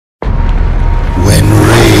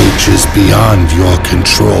beyond your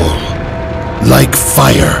control. Like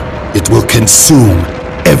fire, it will consume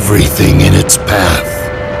everything in its path.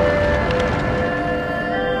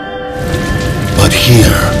 But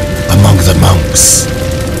here, among the monks,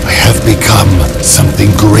 I have become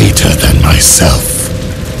something greater than myself.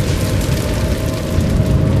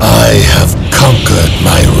 I have conquered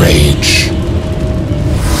my rage.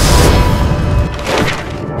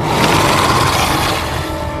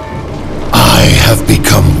 I have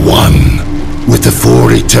become one with the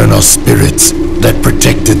four eternal spirits that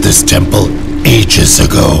protected this temple ages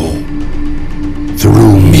ago.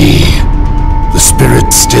 Through me, the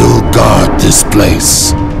spirits still guard this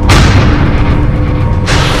place.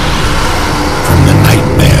 From the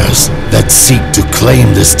nightmares that seek to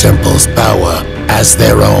claim this temple's power as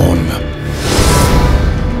their own.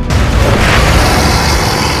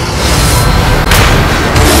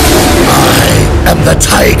 I am the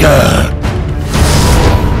tiger.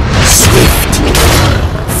 Swift,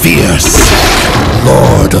 fierce,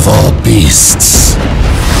 lord of all beasts.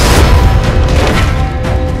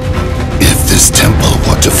 If this temple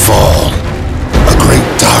were to fall, a great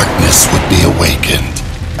darkness would be awakened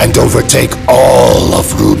and overtake all of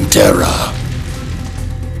Runeterra.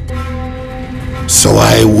 So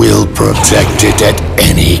I will protect it at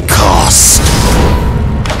any cost.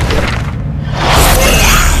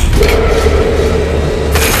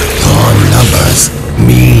 Your numbers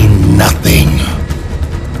mean nothing.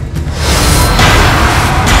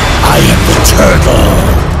 I am the turtle,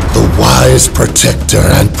 the wise protector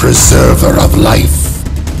and preserver of life.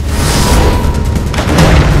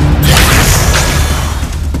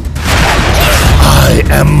 I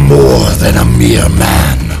am more than a mere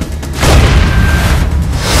man.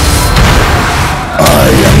 I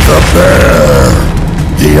am the bear,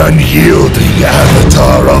 the unyielding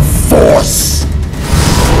avatar of force.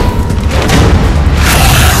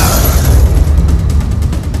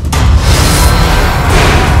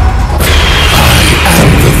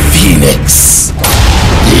 Phoenix,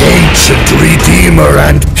 the ancient redeemer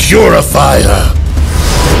and purifier.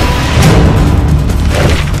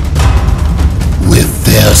 With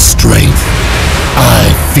their strength,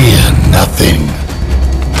 I fear nothing.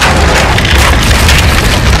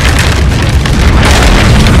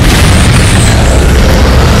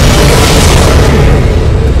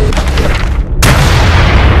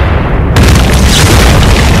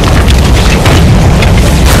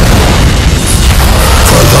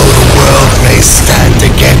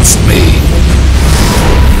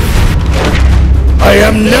 I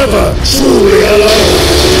am never truly alone.